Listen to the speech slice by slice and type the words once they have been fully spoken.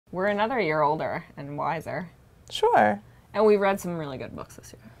We're another year older and wiser. Sure. And we read some really good books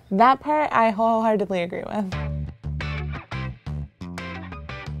this year. That part I wholeheartedly agree with.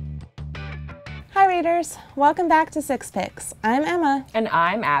 Hi readers, welcome back to Six Picks. I'm Emma. And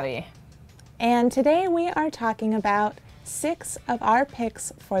I'm Abby. And today we are talking about 6 of our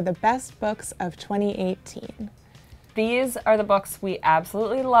picks for the best books of 2018. These are the books we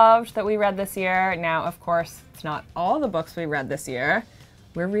absolutely loved that we read this year. Now, of course, it's not all the books we read this year.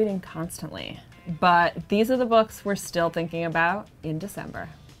 We're reading constantly. But these are the books we're still thinking about in December.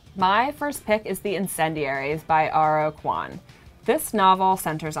 My first pick is The Incendiaries by R.O. Kwon. This novel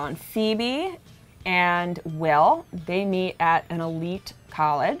centers on Phoebe and Will. They meet at an elite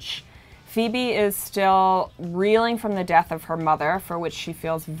college. Phoebe is still reeling from the death of her mother, for which she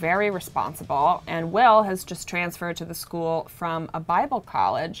feels very responsible, and Will has just transferred to the school from a Bible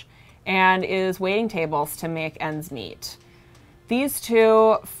college and is waiting tables to make ends meet. These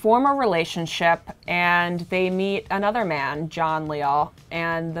two form a relationship, and they meet another man, John Leal,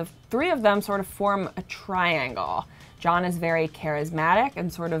 and the three of them sort of form a triangle. John is very charismatic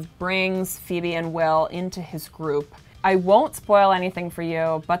and sort of brings Phoebe and Will into his group. I won't spoil anything for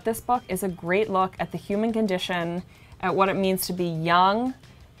you, but this book is a great look at the human condition, at what it means to be young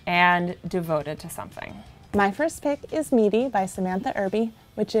and devoted to something. My first pick is Meaty by Samantha Irby,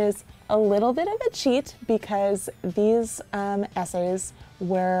 which is a little bit of a cheat because these essays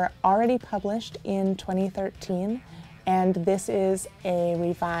were already published in 2013, and this is a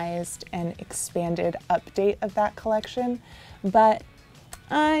revised and expanded update of that collection. But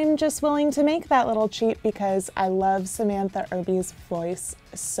I'm just willing to make that little cheat because I love Samantha Irby's voice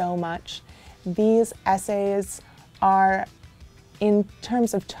so much. These essays are, in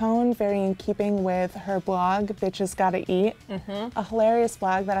terms of tone, very in keeping with her blog, Bitches Gotta Eat, a hilarious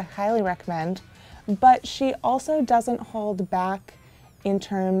blog that I highly recommend. But she also doesn't hold back in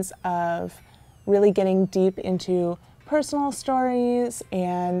terms of really getting deep into personal stories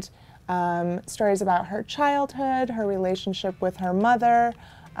and stories about her childhood, her relationship with her mother,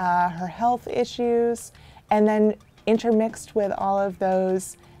 her health issues, and then intermixed with all of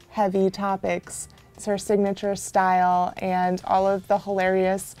those heavy topics, it's her signature style and all of the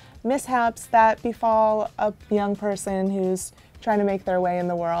hilarious mishaps that befall a young person who's trying to make their way in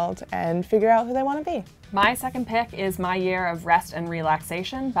the world and figure out who they want to be. My second pick is My Year of Rest and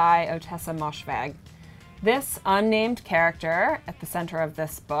Relaxation by Otessa Moshfegh. This unnamed character at the center of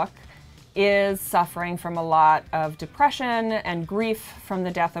this book is suffering from a lot of depression and grief from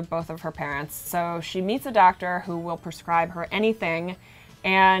the death of both of her parents. So she meets a doctor who will prescribe her anything,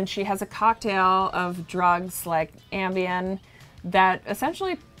 and she has a cocktail of drugs like Ambien that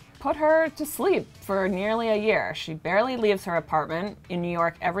essentially put her to sleep for nearly a year. She barely leaves her apartment. In New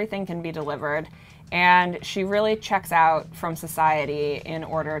York, everything can be delivered, and she really checks out from society in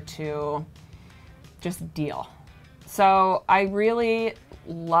order to just deal. So I really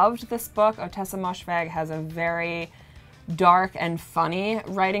loved this book. Otessa Moshfegh has a very dark and funny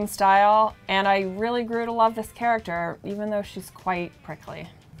writing style, and I really grew to love this character, even though she's quite prickly.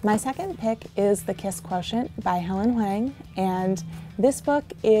 My second pick is The Kiss Quotient by Helen Huang, and this book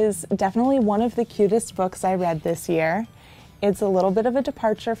is definitely one of the cutest books I read this year. It's a little bit of a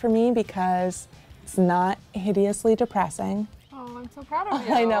departure for me because it's not hideously depressing. Oh, I'm so proud of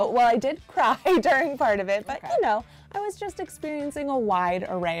you. I know. Well, I did cry during part of it, but okay. You know, I was just experiencing a wide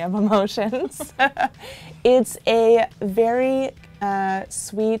array of emotions. It's a very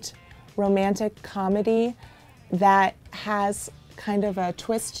sweet romantic comedy that has kind of a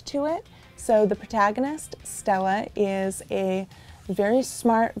twist to it. So the protagonist, Stella, is a very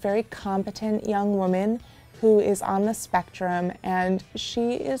smart, very competent young woman who is on the spectrum, and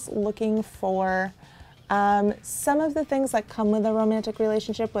she is looking for some of the things that come with a romantic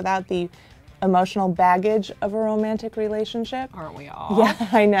relationship without the emotional baggage of a romantic relationship. Aren't we all? Yeah,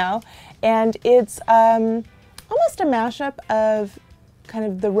 I know. And it's almost a mashup of kind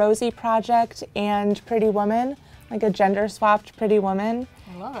of the Rosie Project and Pretty Woman, like a gender-swapped Pretty Woman.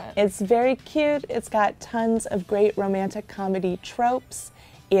 I love it. It's very cute. It's got tons of great romantic comedy tropes.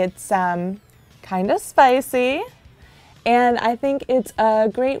 It's kind of spicy. And I think it's a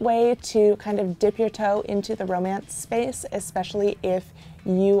great way to kind of dip your toe into the romance space, especially if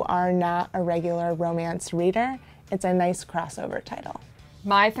you are not a regular romance reader. It's a nice crossover title.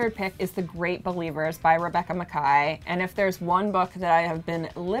 My third pick is The Great Believers by Rebecca Makkai, and if there's one book that I have been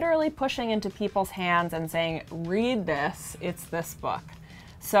literally pushing into people's hands and saying, read this, it's this book.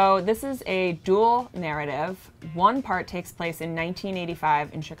 So this is a dual narrative. One part takes place in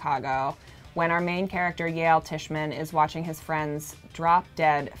 1985 in Chicago, when our main character, Yale Tishman, is watching his friends drop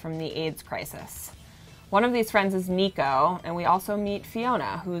dead from the AIDS crisis. One of these friends is Nico, and we also meet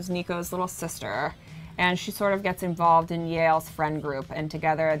Fiona, who's Nico's little sister, and she sort of gets involved in Yale's friend group, and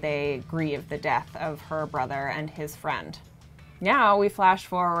together they grieve the death of her brother and his friend. Now we flash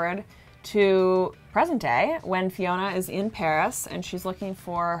forward to present day when Fiona is in Paris and she's looking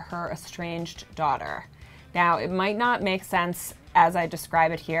for her estranged daughter. Now, it might not make sense as I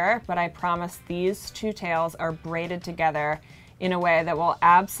describe it here, but I promise these two tales are braided together in a way that will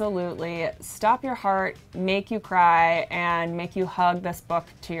absolutely stop your heart, make you cry, and make you hug this book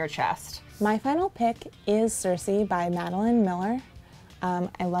to your chest. My final pick is Circe by Madeline Miller.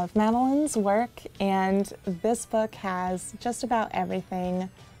 I love Madeline's work, and this book has just about everything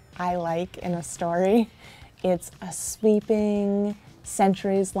I like in a story. It's a sweeping,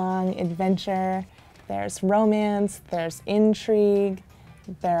 centuries-long adventure. There's romance, there's intrigue,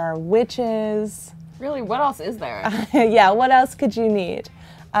 there are witches. Really, what else is there? Yeah, what else could you need?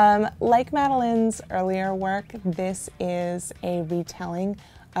 Like Madeline's earlier work, this is a retelling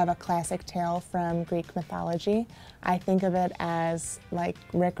of a classic tale from Greek mythology. I think of it as like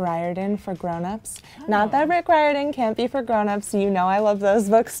Rick Riordan for grown-ups. Oh. Not that Rick Riordan can't be for grown-ups, you know I love those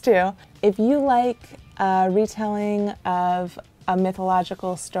books too. If you like a retelling of a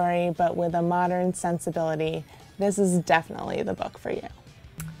mythological story but with a modern sensibility, this is definitely the book for you.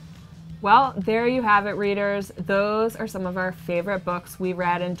 Well, there you have it, readers. Those are some of our favorite books we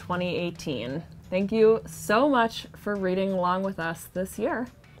read in 2018. Thank you so much for reading along with us this year.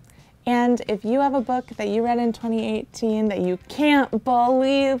 And if you have a book that you read in 2018 that you can't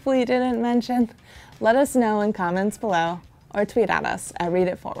believe we didn't mention, let us know in comments below or tweet at us at Read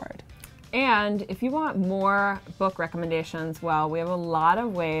It Forward. And if you want more book recommendations, well, we have a lot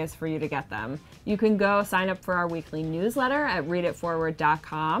of ways for you to get them. You can go sign up for our weekly newsletter at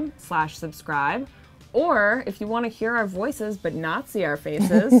readitforward.com/subscribe. Or if you want to hear our voices but not see our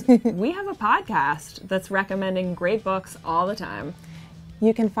faces, we have a podcast that's recommending great books all the time.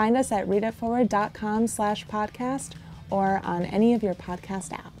 You can find us at readitforward.com/podcast or on any of your podcast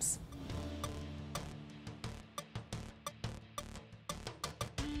apps.